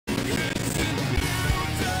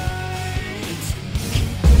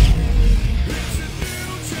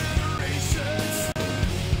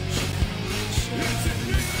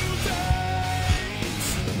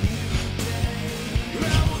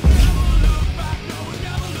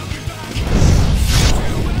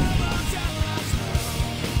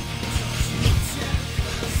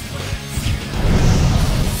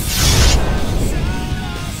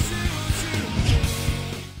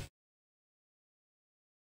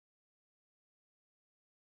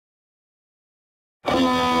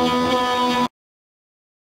And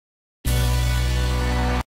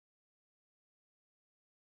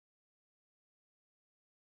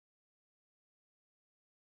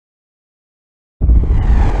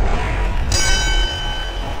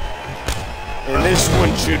this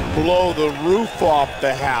one should blow the roof off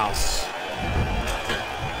the house.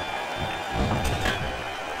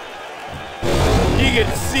 You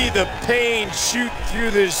can see the pain shoot through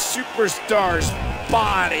this superstar's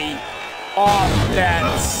body off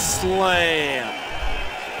that slam.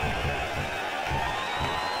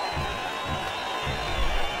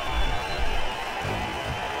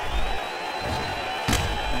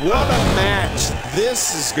 What a match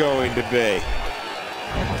this is going to be.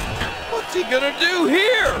 What's he gonna do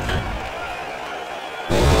here?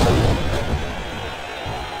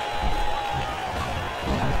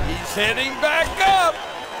 He's heading back up.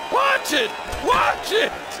 Watch it! Watch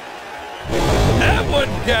it! That one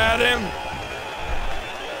got him.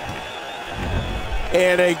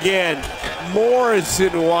 And again,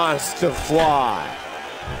 Morrison wants to fly.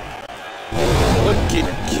 What can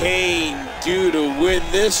Kane do to win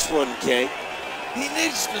this one, Kane? He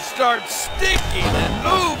needs to start sticking and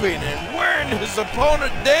moving and wearing his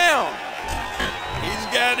opponent down. He's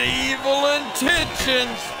got evil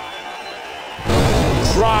intentions.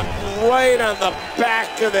 Drop right on the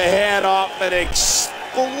back of the head off an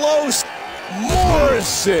explosive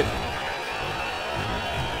Morrison.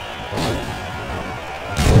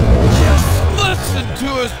 Just listen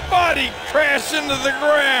to his body crash into the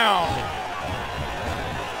ground.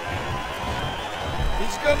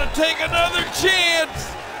 He's gonna take another chance.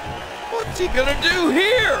 What's he gonna do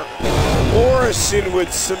here? Morrison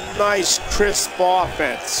with some nice crisp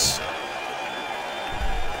offense.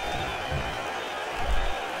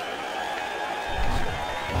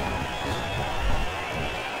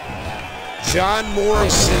 John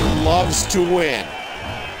Morrison loves to win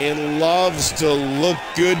and loves to look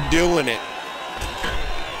good doing it.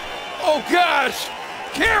 Oh gosh,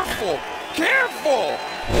 careful, careful.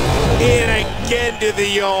 And again to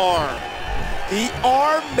the arm. The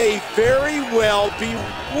arm may very well be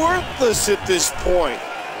worthless at this point.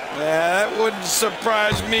 That wouldn't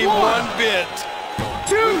surprise me one bit.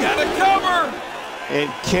 Two, gotta cover.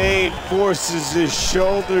 And Kane forces his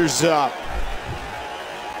shoulders up.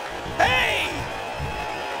 Hey!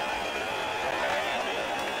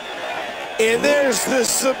 And there's the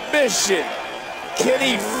submission. Can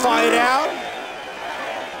he fight out?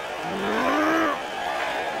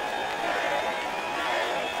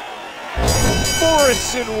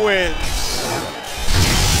 Morrison wins.